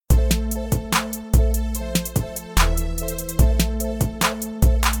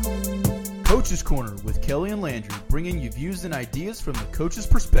Coach's Corner with Kelly and Landry, bringing you views and ideas from the coach's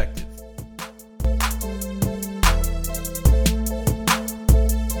perspective.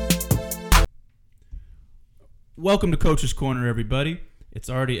 Welcome to Coach's Corner, everybody. It's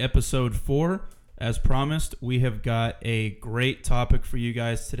already episode 4. As promised, we have got a great topic for you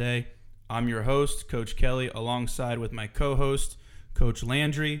guys today. I'm your host, Coach Kelly, alongside with my co-host, Coach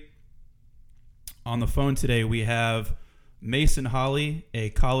Landry. On the phone today, we have Mason Holle, a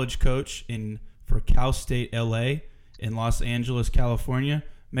college coach for Cal State LA in Los Angeles, California.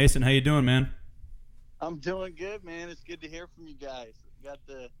 Mason, how you doing, man? I'm doing good, man. It's good to hear from you guys. Got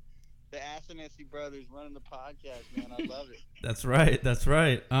the Asinesi brothers running the podcast, man. I love it. That's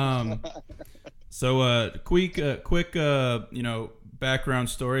right. So, quick, background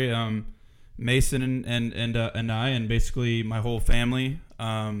story. Mason and I, and basically my whole family.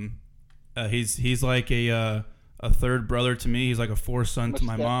 He's like a third brother to me. He's like a fourth son to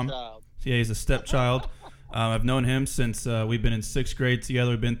my mom. Yeah, he's a stepchild. I've known him since we've been in 6th grade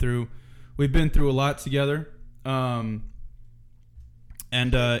together. We've been through a lot together. And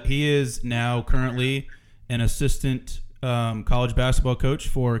he is now currently an assistant college basketball coach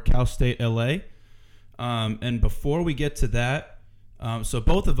for Cal State LA. And before we get to that, so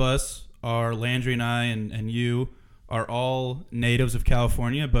both of us are, Landry and I and you, are all natives of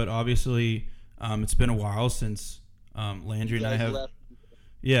California, but obviously it's been a while since Landry and I have left.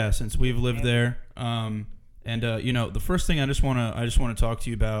 Yeah, since we've lived there. The first thing I just want to talk to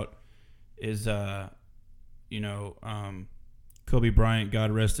you about is Kobe Bryant,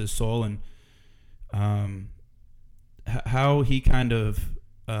 God rest his soul, and how he kind of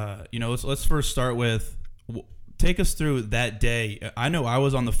let's first start with take us through that day. I know I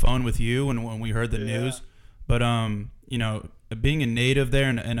was on the phone with you when we heard the news, but being a native there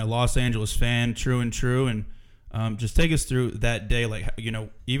and a Los Angeles fan, true, and just take us through that day,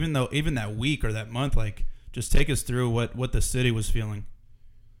 even that week or that month, just take us through what the city was feeling.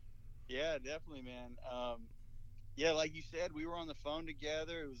 Yeah, definitely, man. Like you said, we were on the phone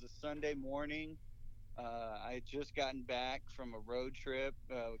together. It was a Sunday morning. I had just gotten back from a road trip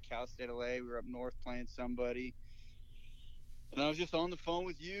with Cal State LA. We were up north playing somebody. And I was just on the phone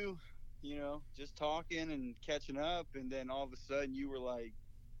with you, just talking and catching up. And then all of a sudden you were like,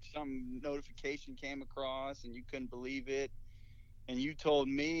 some notification came across and you couldn't believe it. And you told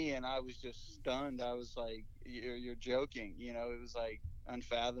me, and I was just stunned. I was like, you're joking. It was like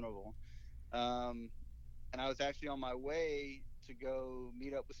unfathomable. And I was actually on my way to go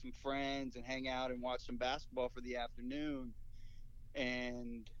meet up with some friends and hang out and watch some basketball for the afternoon.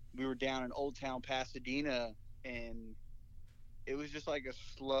 And we were down in Old Town Pasadena, and it was just like a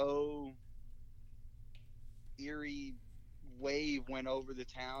slow, eerie wave went over the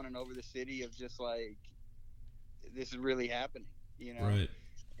town and over the city of just like, this is really happening, Right.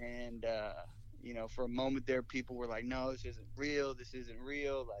 And, for a moment there, people were like, no, this isn't real.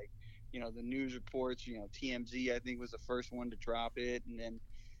 Like, the news reports, TMZ, I think, was the first one to drop it. And then,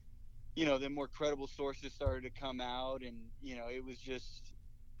 then more credible sources started to come out. And,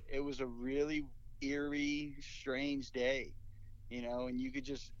 it was a really eerie, strange day, and you could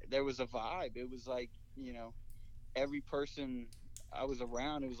there was a vibe. It was like, every person I was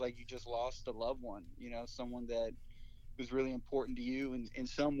around, it was like you just lost a loved one, someone that was really important to you in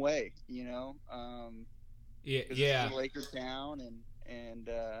some way, Yeah. This is a Lakers town, and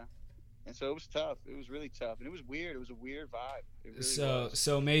so it was tough. It was really tough, and it was weird. It was a weird vibe. It really was.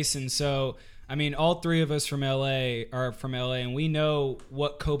 So Mason, I mean, all three of us from LA are from LA, and we know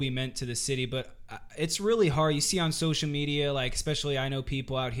what Kobe meant to the city, but it's really hard. You see on social media, especially I know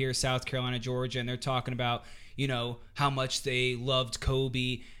people out here, South Carolina, Georgia, and they're talking about, how much they loved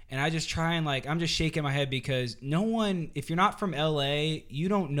Kobe. And I just try and I'm just shaking my head because no one, if you're not from LA, you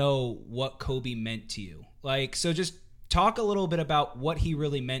don't know what Kobe meant to you. So just talk a little bit about what he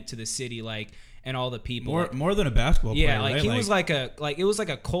really meant to the city, and all the people. More than a basketball player. Yeah, right? He was it was like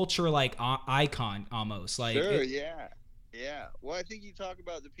a culture icon almost. Sure, yeah. Well, I think you talk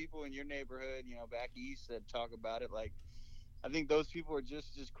about the people in your neighborhood, back east that talk about it. I think those people are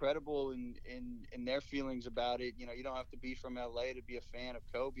just as credible in their feelings about it. You don't have to be from LA to be a fan of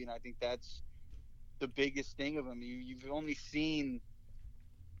Kobe, and I think that's the biggest thing of him. You've only seen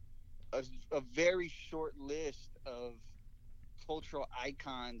a very short list of cultural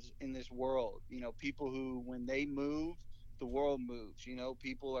icons in this world. People who, when they move, the world moves.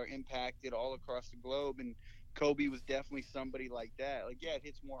 People are impacted all across the globe, and Kobe was definitely somebody like that. It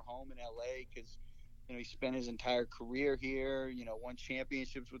hits more home in LA because he spent his entire career here, won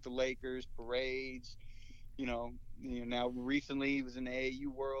championships with the Lakers, parades, now recently he was in the AAU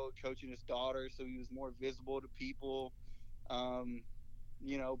world coaching his daughter, so he was more visible to people.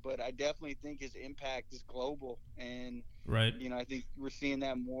 but I definitely think his impact is global. And, Right. I think we're seeing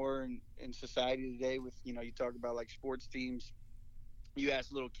that more in society today with, you talk about like sports teams. You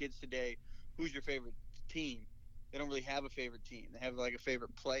ask little kids today, who's your favorite team? They don't really have a favorite team. They have like a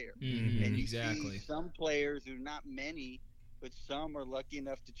favorite player. Mm-hmm, And you exactly. see some players who, not many, but some are lucky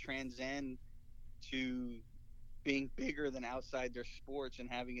enough to transcend to being bigger than outside their sports and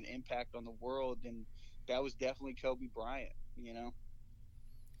having an impact on the world. And that was definitely Kobe Bryant.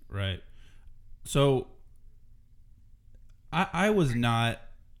 Right. So I was not,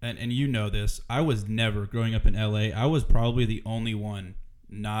 and you know this, I was never, growing up in LA, I was probably the only one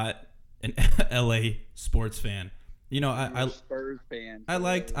not an LA sports fan. I Spurs fan. I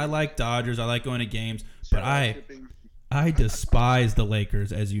liked Dodgers. I like going to games, but I despise the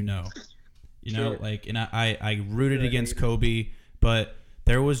Lakers, as you know. Sure. And I rooted against Kobe, but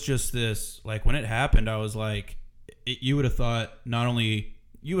there was just this, like, when it happened, I was like, you would have thought not only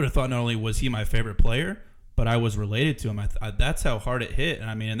was he my favorite player, but I was related to him. That's how hard it hit. And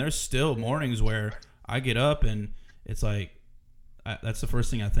I mean, and there's still mornings where I get up and it's like, that's the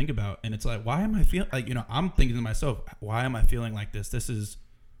first thing I think about. And it's like, why am I feeling like, I'm thinking to myself, why am I feeling like this? This is,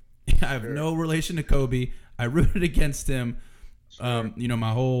 I have no relation to Kobe. I rooted against him,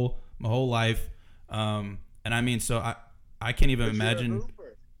 my whole life. And I mean, so I can't even imagine. You're a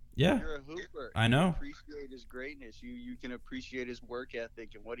hooper. Yeah. You're a hooper. I know. You appreciate his greatness. You can appreciate his work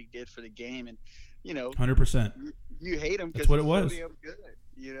ethic and what he did for the game. And, 100%. You hate him That's because what it was. So damn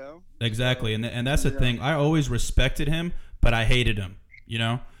good, Exactly. And that's the thing. I always respected him, but I hated him,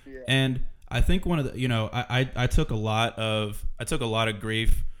 Yeah. And I think one of the, I took a lot of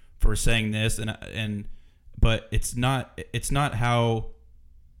grief for saying this, but it's not how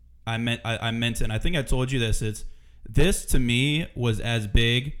I meant it. And I think I told you this. This to me was as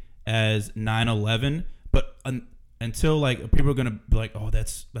big as 9/11, but until like people are gonna be like, oh,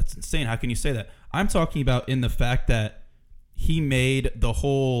 that's insane. How can you say that? I'm talking about in the fact that he made the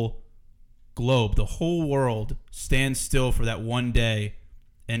whole globe, the whole world stand still for that one day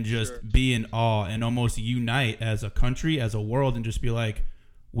and just be in awe and almost unite as a country, as a world, and just be like,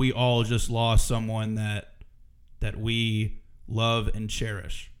 we all just lost someone that we love and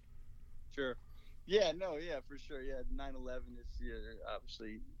cherish. Sure. Yeah, no, yeah, for sure. Yeah, 9/11 is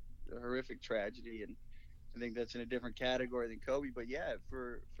obviously a horrific tragedy, and I think that's in a different category than Kobe. But yeah,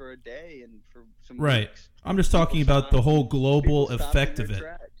 for a day and for some weeks, I'm just talking about the whole global effect of it.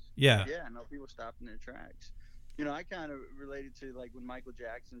 Tracks. Yeah. Yeah, no, people stopped in their tracks. I kind of related to like when Michael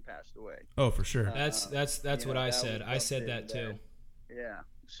Jackson passed away. Oh, for sure. That's what I said. I said that too. Yeah.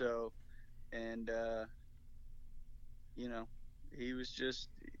 So, and he was just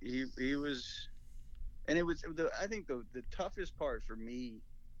he was, and it was I think the toughest part for me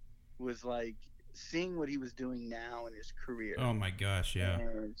was like seeing what he was doing now in his career. Oh my gosh, yeah.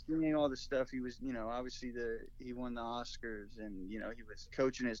 And seeing all the stuff he was, obviously he won the Oscars, and he was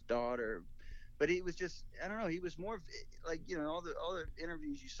coaching his daughter, but he was just, I don't know, he was more like, all the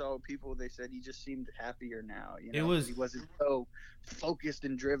interviews you saw with people, they said he just seemed happier now. He wasn't so focused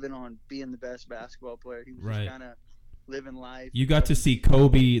and driven on being the best basketball player. He was just kind of living life. You got to see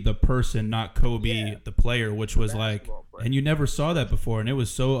Kobe the person, not Kobe the player, which was like, player. And you never saw that before, and it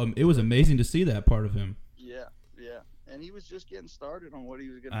was it was amazing to see that part of him. Yeah, and he was just getting started on what he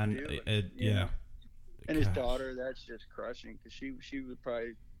was going to do. Yeah. And his daughter, that's just crushing, because she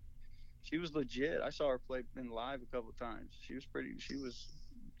was legit. I saw her play in live a couple of times. She was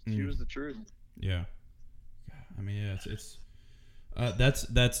the truth. Yeah. I mean, yeah, it's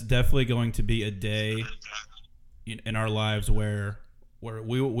that's definitely going to be a day in our lives where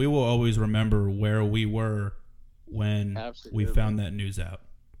we will always remember where we were when we found that news out.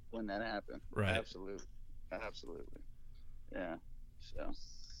 When that happened. Right. Absolutely. Yeah.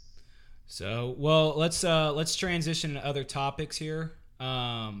 So well, let's transition to other topics here.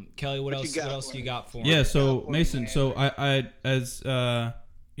 Kelly, what else do you got for me? Yeah, so Mason, so I as I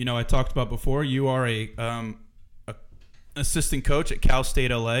talked about before, you are a assistant coach at Cal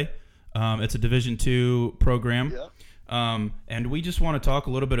State LA. It's a Division II program. Yeah. And we just want to talk a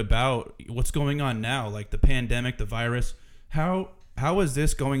little bit about what's going on now, like the pandemic, the virus. How is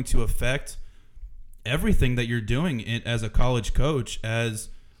this going to affect everything that you're doing as a college coach, as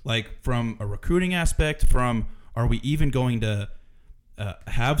like from a recruiting aspect, are we even going to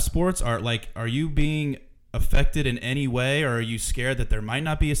have sports? Are you being affected in any way, or are you scared that there might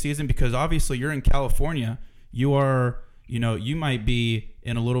not be a season? Because obviously you're in California, you might be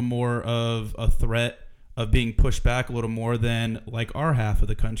in a little more of a threat of being pushed back a little more than like our half of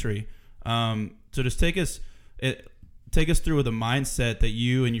the country. So just take us through the mindset that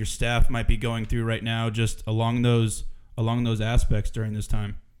you and your staff might be going through right now, just along those along those aspects during this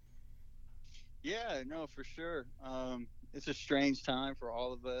time? Yeah, no, for sure. It's a strange time for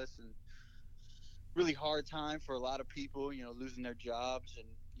all of us, and really hard time for a lot of people, losing their jobs. And,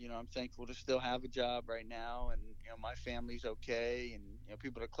 I'm thankful to still have a job right now. And, my family's okay. And,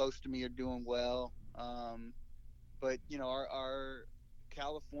 people that are close to me are doing well. But, our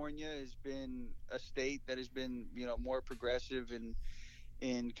California has been a state that has been, more progressive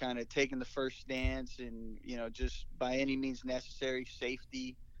in kind of taking the first stance and, just by any means necessary,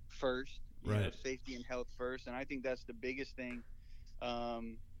 safety first, Right. safety and health first. And I think that's the biggest thing,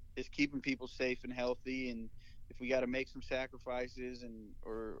 is keeping people safe and healthy. And if we got to make some sacrifices and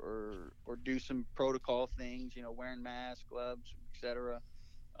or do some protocol things, wearing masks, gloves, etc.,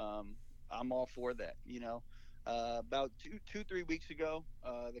 I'm all for that. About 3 weeks ago,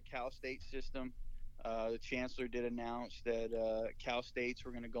 the Cal State system, the chancellor did announce that Cal States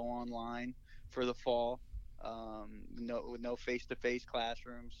were going to go online for the fall, with no face-to-face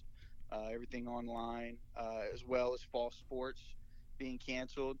classrooms, everything online, as well as fall sports being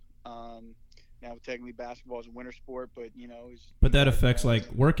canceled. Now, technically, basketball is a winter sport, but But that affects like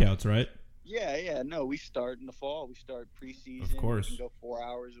workouts, right? Yeah. No, we start in the fall. We start preseason. Of course. We can go 4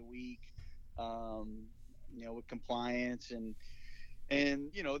 hours a week, with compliance and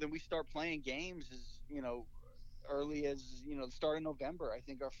then we start playing games as early as the start of November. I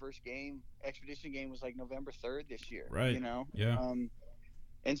think our first expedition game was like November 3rd this year. Right. Yeah.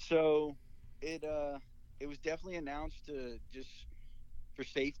 And so it was definitely announced to just for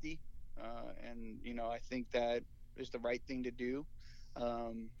safety, and I think that is the right thing to do.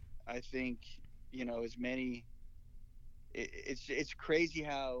 I think as many. It's crazy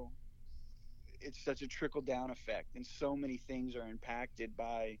how it's such a trickle down effect, and so many things are impacted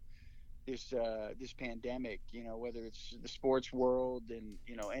by this pandemic. Whether it's the sports world and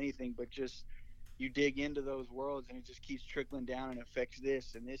anything, but just you dig into those worlds and it just keeps trickling down and affects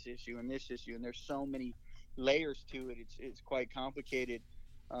this and this issue and this issue, and there's so many layers to it. It's quite complicated.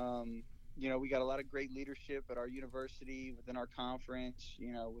 We got a lot of great leadership at our university, within our conference,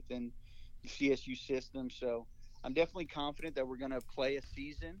 within the CSU system. So I'm definitely confident that we're going to play a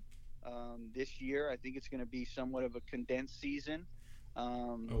season this year. I think it's going to be somewhat of a condensed season.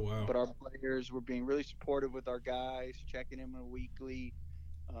 Oh, wow. But our players were being really supportive with our guys, checking in weekly.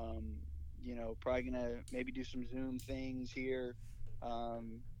 Probably going to maybe do some Zoom things here.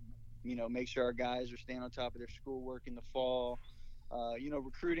 Make sure our guys are staying on top of their schoolwork in the fall.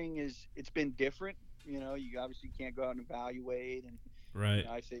 Recruiting it's been different. You obviously can't go out and evaluate. And right.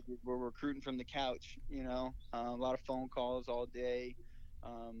 I say we're recruiting from the couch, a lot of phone calls all day.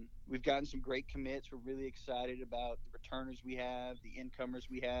 We've gotten some great commits. We're really excited about the returners we have, the incomers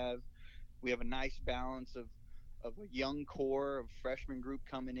we have. We have a nice balance of a young core of freshman group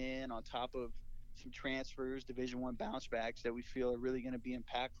coming in on top of some transfers, Division I bounce backs that we feel are really going to be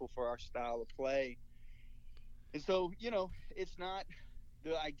impactful for our style of play. And so, it's not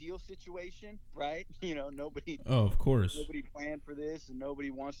the ideal situation, right? Nobody. Oh, of course. Nobody planned for this, and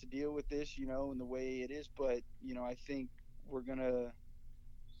nobody wants to deal with this, in the way it is. But I think we're gonna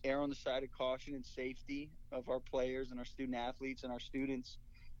err on the side of caution and safety of our players and our student athletes and our students.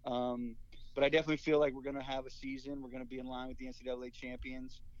 But I definitely feel like we're gonna have a season. We're gonna be in line with the NCAA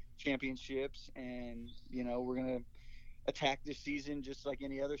championships, and we're gonna attack this season just like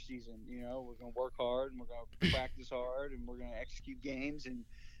any other season. We're going to work hard, and we're going to practice hard, and we're going to execute games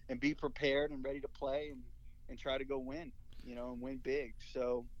and be prepared and ready to play and try to go win, and win big.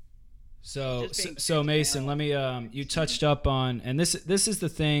 So Mason, let me you touched up on, and this is the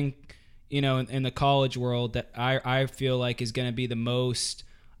thing, in the college world that I feel like is going to be the most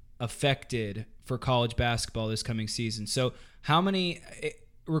affected for college basketball this coming season. So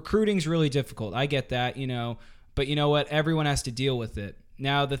recruiting's really difficult. I get that, but you know what? Everyone has to deal with it.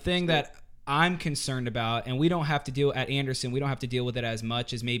 Now, the thing that I'm concerned about, and we don't have to deal at Anderson, we don't have to deal with it as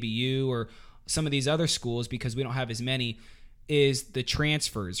much as maybe you or some of these other schools because we don't have as many, is the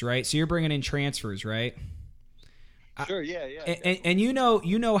transfers, right? So you're bringing in transfers, right? Sure, yeah. And you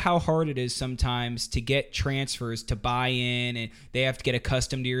know how hard it is sometimes to get transfers to buy in, and they have to get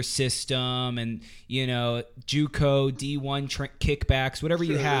accustomed to your system, and JUCO, D1 kickbacks, whatever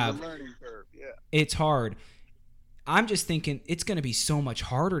you have. The learning curve, yeah. It's hard. I'm just thinking it's going to be so much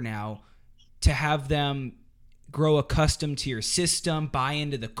harder now to have them grow accustomed to your system, buy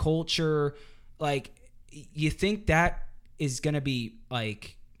into the culture. Like, you think that is going to be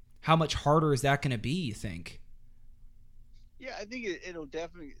like, how much harder is that going to be, you think? Yeah, I think it'll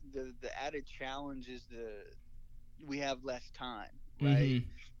definitely, the added challenge is we have less time, right?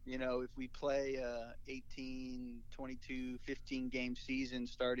 Mm-hmm. If we play 18, 22, 15 game season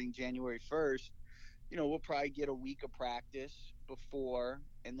starting January 1st, we'll probably get a week of practice before,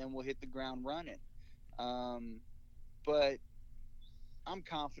 and then we'll hit the ground running. But I'm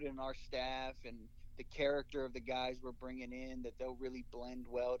confident in our staff and the character of the guys we're bringing in, that they'll really blend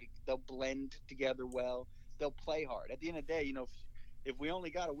well. They'll blend together well. They'll play hard. At the end of the day, if we only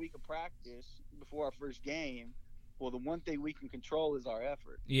got a week of practice before our first game, well, the one thing we can control is our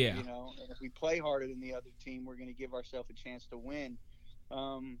effort. Yeah. And if we play harder than the other team, we're going to give ourselves a chance to win.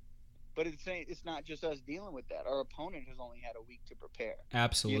 But it's not just us dealing with that. Our opponent has only had a week to prepare.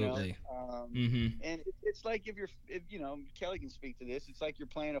 Absolutely. And it's like if Kelly can speak to this. It's like you're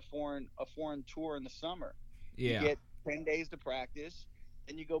playing a foreign tour in the summer. Yeah. You get 10 days to practice,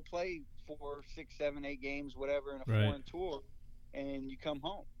 and you go play 4, 6, 7, 8 games, whatever, in a foreign tour, and you come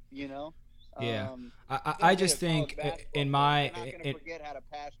home. Yeah. I just think in my you're not going to forget how to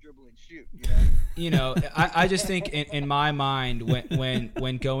pass, dribble, and shoot. I just think in my mind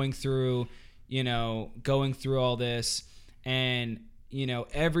when going through all this, and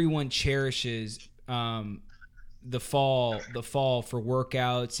everyone cherishes the fall for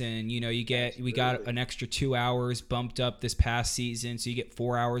workouts, and we got an extra 2 hours bumped up this past season, so you get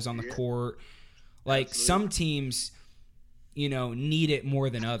 4 hours on the court. Like Absolutely. Some teams need it more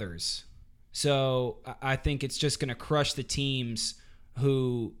than others. So I think it's just going to crush the teams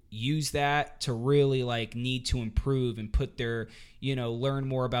who use that to really need to improve and put their, learn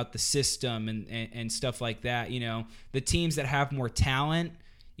more about the system and stuff like that. The teams that have more talent,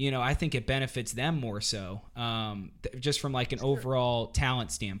 I think it benefits them more so, just from an overall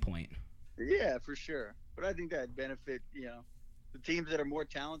talent standpoint. Yeah, for sure. But I think that benefit, the teams that are more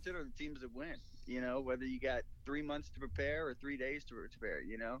talented are the teams that win. Whether you got 3 months to prepare or 3 days to prepare.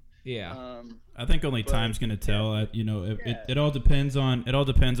 Yeah. I think only time's going to tell. It all depends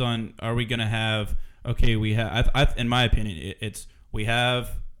on are we going to have we have in my opinion we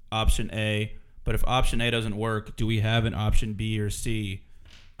have option A, but if option A doesn't work, do we have an option B or C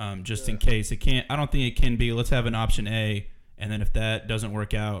just in case? I don't think it can be let's have an option A, and then if that doesn't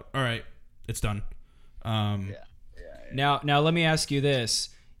work out, all right, it's done. Now let me ask you this.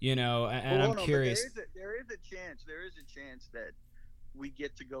 And I'm curious. There is a chance that we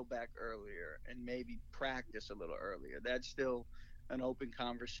get to go back earlier and maybe practice a little earlier. That's still an open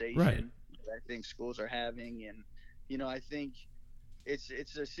conversation that I think schools are having, and I think it's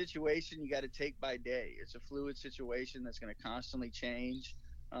a situation you got to take by day. It's a fluid situation that's going to constantly change.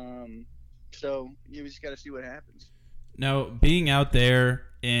 So you just got to see what happens. Now, being out there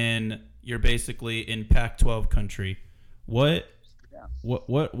you're basically in Pac-12 country, what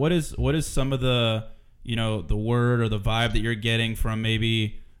is some of the the word or the vibe that you're getting from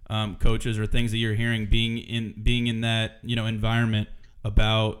maybe coaches or things that you're hearing being in that environment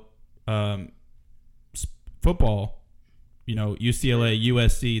about football? UCLA,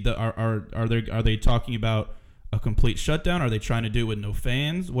 USC. Are they talking about a complete shutdown? Are they trying to do it with no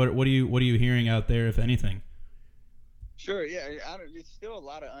fans? What are you hearing out there, if anything? Sure. Yeah. It's still a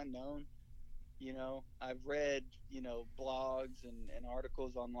lot of unknown. I've read, blogs and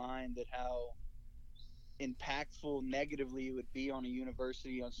articles online that how impactful negatively it would be on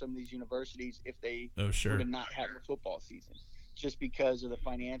some of these universities if they were to not have a football season, just because of the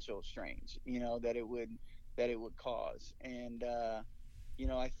financial strains, that it would cause. And,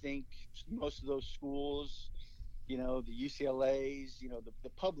 I think most of those schools, the UCLA's, the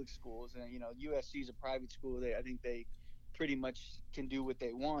public schools, and, USC is a private school. I think they pretty much can do what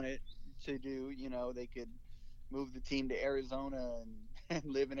they want it to do. They could move the team to Arizona and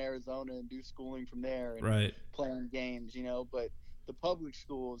live in Arizona and do schooling from there and playing games, but the public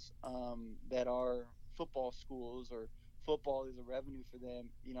schools that are football schools, or football is a revenue for them,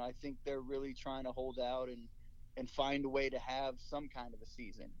 I think they're really trying to hold out and find a way to have some kind of a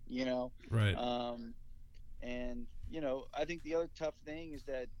season, and I think the other tough thing is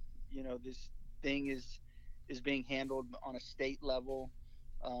that this thing is being handled on a state level,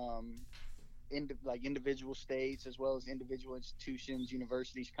 individual states as well as individual institutions,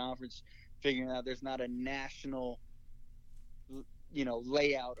 universities, conference, figuring out there's not a national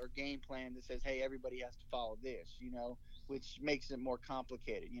layout or game plan that says, hey, everybody has to follow this, which makes it more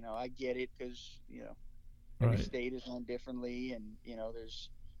complicated. I get it, because every state is run differently, and there's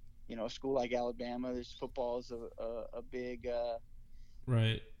a school like Alabama, there's football is a big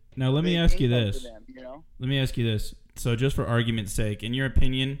Now let me ask you this. Them, Let me ask you this. So just for argument's sake, in your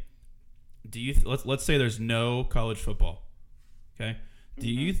opinion, let's say there's no college football, okay? Do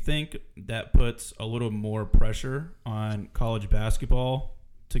you think that puts a little more pressure on college basketball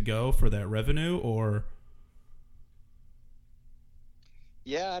to go for that revenue, or?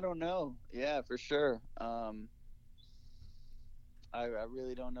 Yeah, I don't know. Yeah, for sure. I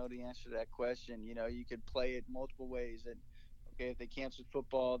really don't know the answer to that question. You know, you could play it multiple ways. And okay, if they canceled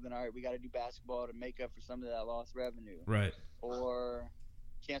football, then all right, we got to do basketball to make up for some of that lost revenue. Right. Or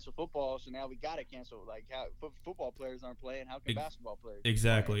cancel football, so now we got to cancel. Like, how football players aren't playing, how can basketball players?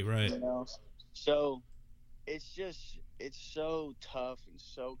 Exactly. Play? Right. You know, so it's so tough and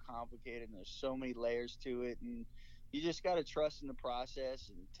so complicated, and there's so many layers to it, and you just got to trust in the process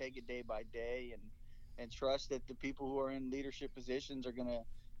and take it day by day, and trust that the people who are in leadership positions are going to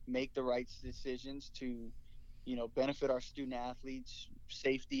make the right decisions to, you know, benefit our student athletes,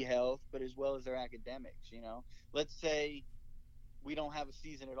 safety, health, but as well as their academics. You know, let's say we don't have a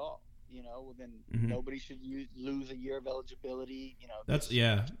season at all, you know, well, then nobody should lose a year of eligibility. You know, that's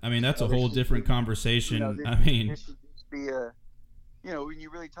I mean, that's a whole different conversation. You know, this should just be a, you know, when you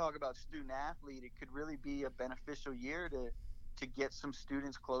really talk about student athlete, it could really be a beneficial year to get some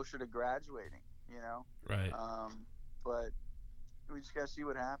students closer to graduating, you know? Right. But we just got to see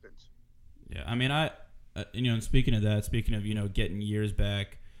what happens. Yeah. I mean, you know, and speaking of that, you know, getting years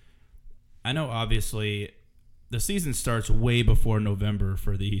back, I know obviously the season starts way before November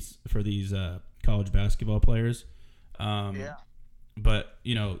for these college basketball players. Yeah. But,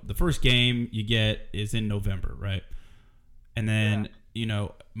 you know, the first game you get is in November, right? And then, you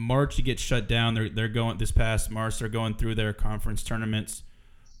know, March you get shut down. They're going this past March. They're going through their conference tournaments.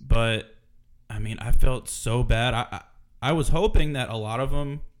 But, I mean, I felt so bad. I was hoping that a lot of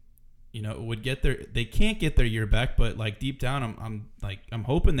them, you know, would get they can't get their year back, but like deep down, I'm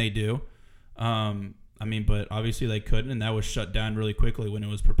hoping they do. I mean, but obviously they couldn't, and that was shut down really quickly when it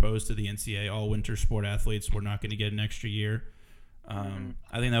was proposed to the NCAA. All winter sport athletes were not going to get an extra year. I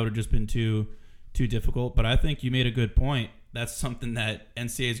think that would have just been too difficult. But I think you made a good point. That's something that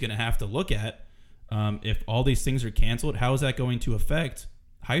NCAA is going to have to look at. If all these things are canceled, how is that going to affect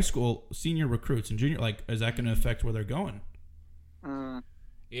high school senior recruits and junior? Like, is that going to affect where they're going?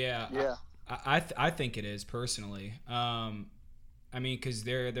 Yeah. I think it is personally. I mean, because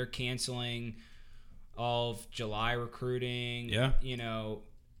they're canceling all of July recruiting. Yeah. You know,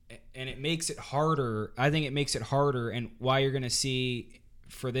 and it makes it harder. I think it makes it harder, and why you're going to see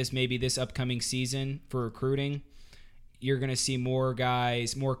for this upcoming season for recruiting, you're going to see more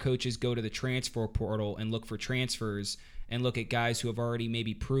coaches go to the transfer portal and look for transfers and look at guys who have already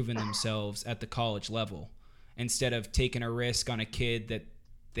maybe proven themselves at the college level instead of taking a risk on a kid that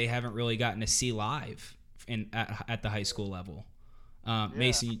they haven't really gotten to see live at the high school level.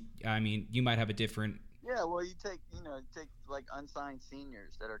 Mason, I mean, you might have a different. Yeah, well, you take like unsigned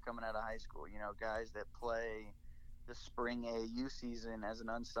seniors that are coming out of high school. You know, guys that play the spring AAU season as an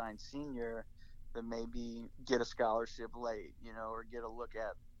unsigned senior that maybe get a scholarship late, you know, or get a look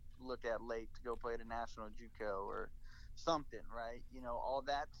at late to go play at a national JUCO or something, right? You know, all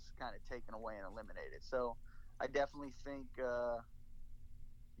that's kind of taken away and eliminated. So I definitely think,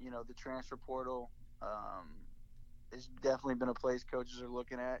 you know, the transfer portal has definitely been a place coaches are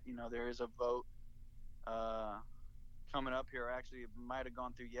looking at. You know, there is a vote coming up here. Actually, it might have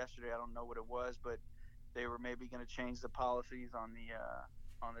gone through yesterday. I don't know what it was, but they were maybe going to change the policies on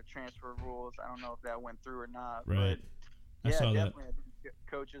the transfer rules. I don't know if that went through or not. Right. But I saw definitely. that. I think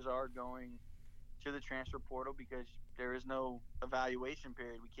coaches are going to the transfer portal because there is no evaluation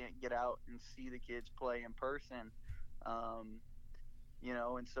period. We can't get out and see the kids play in person. You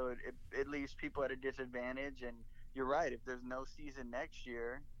know, and so it leaves people at a disadvantage. And you're right. If there's no season next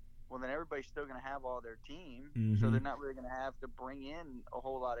year, well, then everybody's still going to have all their team. So they're not really going to have to bring in a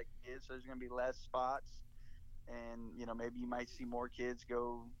whole lot of kids. So there's going to be less spots. And, you know, maybe you might see more kids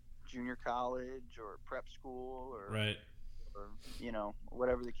go junior college or prep school or, right. or you know,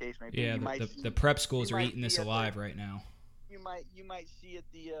 whatever the case may be. Yeah, the prep schools are eating this alive right now. You might see at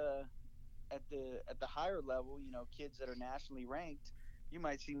the higher level, you know, kids that are nationally ranked, you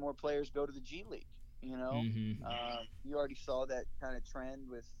might see more players go to the G League. You know, you already saw that kind of trend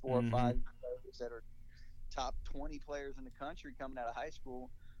with 4 or 5 players that are top 20 players in the country coming out of high school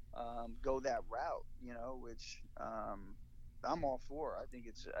go that route. You know, which I'm all for. I think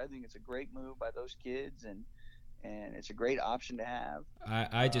it's a great move by those kids, and it's a great option to have.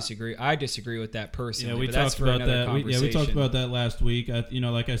 I disagree. I disagree with that personally. Yeah, we but talked that's for about another that. Conversation. We talked about that last week. You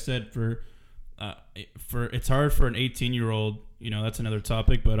know, like I said, for it's hard for an 18-year-old. You know, that's another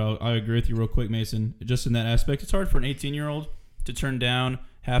topic, but I agree with you real quick, Mason. Just in that aspect, it's hard for an 18-year-old to turn down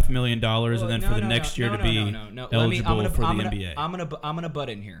 $500,000 and then for the next year to be eligible for the NBA. I'm gonna butt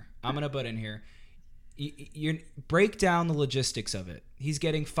in here. You break down the logistics of it. He's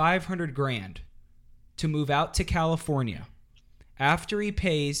getting $500,000 to move out to California. After he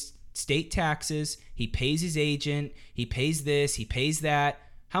pays state taxes, he pays his agent, he pays this, he pays that.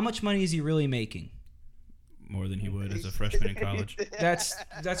 How much money is he really making? more than he would as a freshman in college.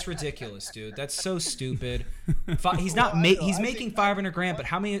 That's ridiculous, dude. That's so stupid. He's not he's making $500,000, but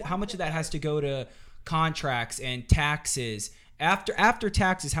how much of that has to go to contracts and taxes? After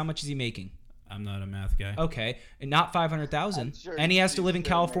taxes, how much is he making? I'm not a math guy. Okay, and not $500,000, Sure and he has to live in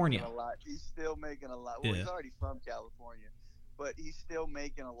California. He's still making a lot. Well, he's already from California, but he's still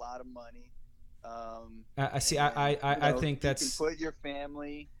making a lot of money. I think that's. You can put your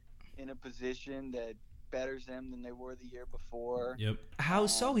family in a position that betters them than they were the year before. Yep. How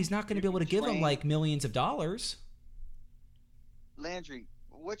so? He's not going to be able to give them like millions of dollars. Landry,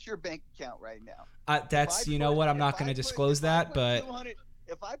 what's your bank account right now? That's I'm not going to disclose that, but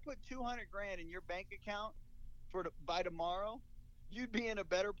if I put $200,000 in your bank account by tomorrow, you'd be in a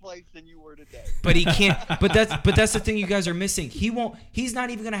better place than you were today. But he can't. But that's the thing you guys are missing. He's not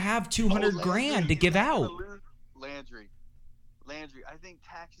even going to have $200,000 to give out. Landry, I think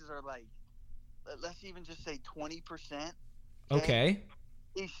taxes are like, let's even just say 20%. Okay.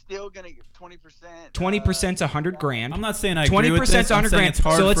 He's still gonna get 20%. 20%'s $100,000. I'm not saying I agree with this. 20%'s $100,000. It's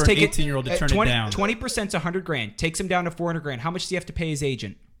hard so let's for take an 18-year-old to turn it down. 20%'s $100,000. Takes him down to $400,000. How much does he have to pay his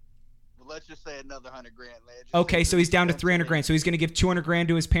agent? Well, let's just say another $100,000. Okay, so he's down to $300,000. So he's going to give $200,000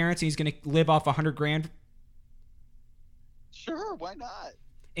 to his parents, and he's going to live off $100,000. Sure, why not?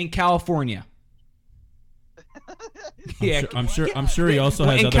 In California. I'm sure he also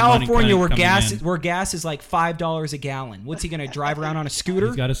has in other California money where gas is like $5 a gallon. What's he going to drive around on a scooter?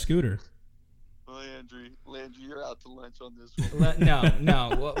 He's got a scooter. Landry, you're out to lunch on this one.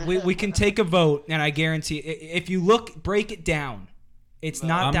 No. We can take a vote, and I guarantee if you break it down, it's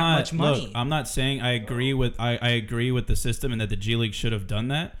not that much money. Look, I'm not saying I agree with the system and that the G League should have done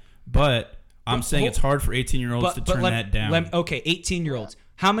that, but I'm saying it's hard for 18-year-olds to turn that down. Okay, 18-year-olds.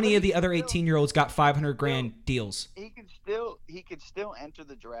 How many of the other 18-year-olds got $500,000 deals? He could still enter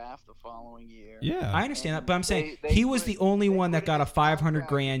the draft the following year. Yeah, I understand that, but I'm saying he was the only one that got a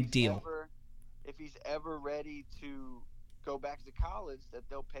 $500,000 deal. If he's ever ready to go back to college, that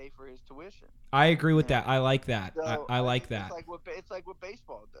they'll pay for his tuition. I agree with that. I like that. So, I like that. It's like what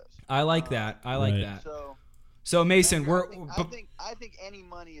baseball does. I like that. I like that. So Mason, I think any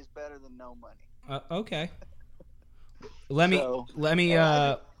money is better than no money. Okay. Let me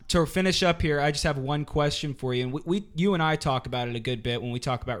to finish up here. I just have one question for you, and you and I talk about it a good bit when we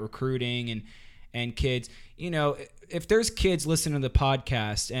talk about recruiting and kids. If there's kids listening to the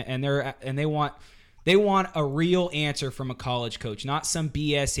podcast and they want a real answer from a college coach, not some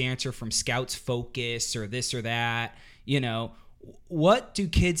BS answer from Scouts Focus or this or that. What do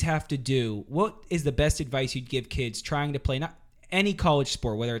kids have to do? What is the best advice you'd give kids trying to play not any college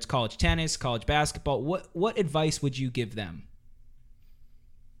sport, whether it's college tennis, college basketball? What advice would you give them?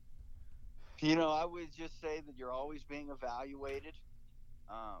 I would just say that you're always being evaluated.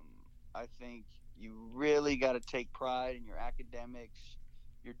 I think you really got to take pride in your academics,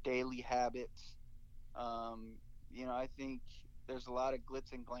 your daily habits. I think there's a lot of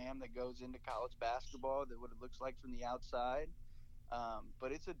glitz and glam that goes into college basketball that what it looks like from the outside.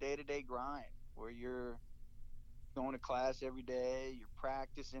 But it's a day-to-day grind where you're going to class every day, you're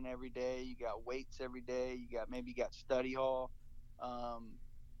practicing every day, you got weights every day, you got study hall.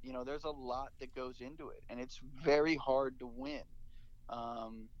 There's a lot that goes into it, and it's very hard to win.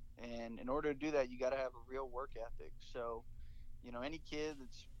 And in order to do that, you got to have a real work ethic. So, any kid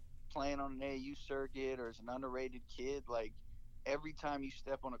that's playing on an AAU circuit or is an underrated kid, like every time you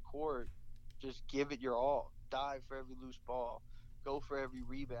step on a court, just give it your all. Dive for every loose ball. Go for every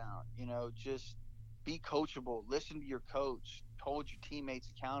rebound. Just be coachable. Listen to your coach. Hold your teammates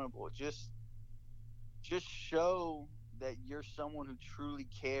accountable. Just show that you're someone who truly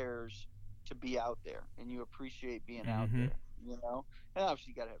cares to be out there and you appreciate being out there. And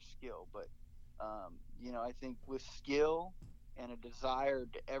obviously you got to have skill, but I think with skill and a desire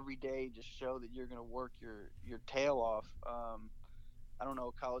to every day just show that you're going to work your tail off. I don't know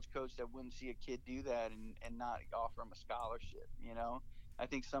a college coach that wouldn't see a kid do that and not offer him a scholarship. I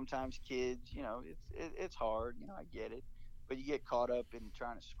think sometimes kids, it's hard. I get it, but you get caught up in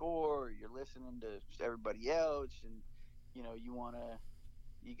trying to score, or you're listening to everybody else, and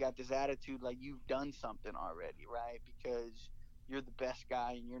you got this attitude like you've done something already, right? Because you're the best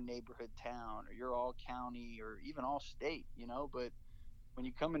guy in your neighborhood town, or you're all county, or even all state, but when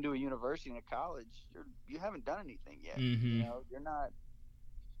you come into a university and a college, you haven't done anything yet. Mm-hmm. You're not,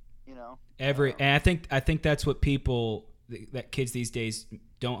 and I think that's what that kids these days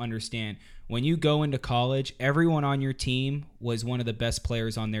don't understand. When you go into college, everyone on your team was one of the best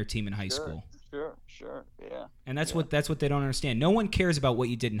players on their team in high school. Sure, yeah. And that's what they don't understand. No one cares about what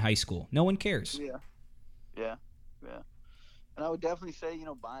you did in high school. No one cares. Yeah. And I would definitely say,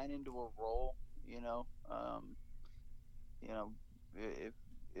 buying into a role, You know,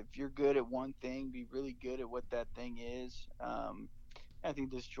 if you're good at one thing, be really good at what that thing is. I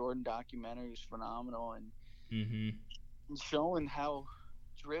think this Jordan documentary is phenomenal, and showing how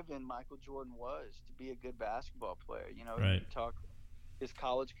driven Michael Jordan was to be a good basketball player. You know, Right. he talked his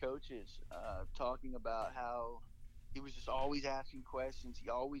college coaches talking about how he was just always asking questions. He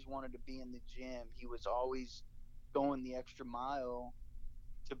always wanted to be in the gym. He was always going the extra mile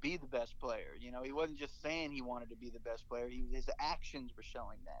to be the best player. You know, he wasn't just saying he wanted to be the best player. His actions were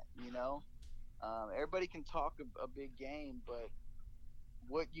showing that, you know. Everybody can talk a big game, but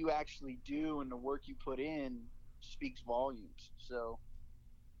what you actually do and the work you put in speaks volumes. So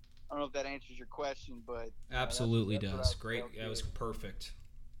I don't know if that answers your question, but absolutely that's does. Great. That was perfect.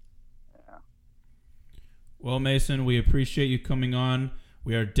 Yeah. Well, Mason, we appreciate you coming on.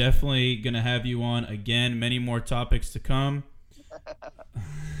 We are definitely going to have you on again. Many more topics to come.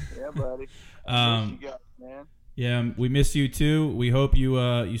 Yeah, buddy. I miss you guys, man. Yeah, we miss you too. We hope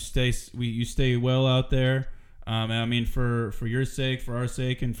you stay well out there. And I mean, for your sake, for our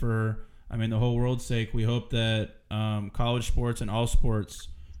sake, and for the whole world's sake, we hope that college sports and all sports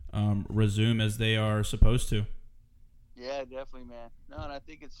resume as they are supposed to. Yeah, definitely, man. No, and I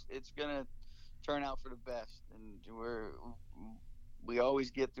think it's gonna turn out for the best, and we always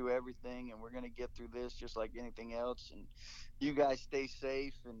get through everything, and we're gonna get through this just like anything else. And you guys stay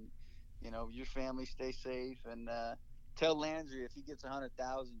safe, and your family stay safe, and tell Landry if he gets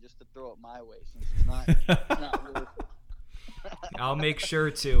 100,000 just to throw it my way, since it's not worth it. I'll make sure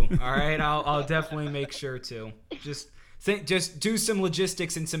to. All right, I'll definitely make sure to. Just do some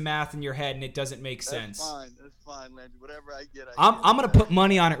logistics and some math in your head, and it doesn't make sense. That's fine, Landry. Whatever I get, I'm gonna put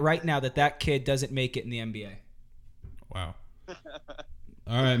money on it right now that kid doesn't make it in the NBA. Wow.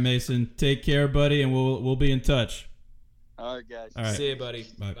 All right, Mason. Take care, buddy, and we'll be in touch. All right, guys. All right. See you, buddy.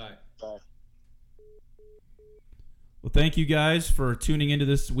 Bye. Bye. Bye. Well, thank you guys for tuning into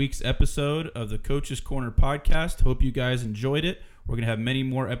this week's episode of the Coach's Corner podcast. Hope you guys enjoyed it. We're going to have many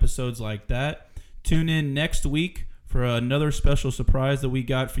more episodes like that. Tune in next week for another special surprise that we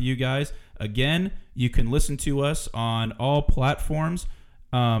got for you guys. Again, you can listen to us on all platforms,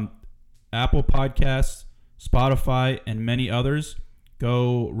 Apple Podcasts, Spotify, and many others.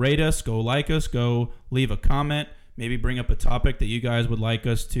 Go rate us, go like us, go leave a comment, maybe bring up a topic that you guys would like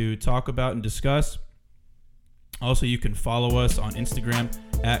us to talk about and discuss. Also, you can follow us on Instagram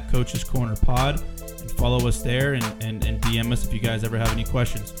at Coach's Corner Pod, and follow us there and DM us if you guys ever have any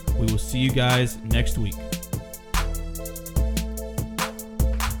questions. We will see you guys next week.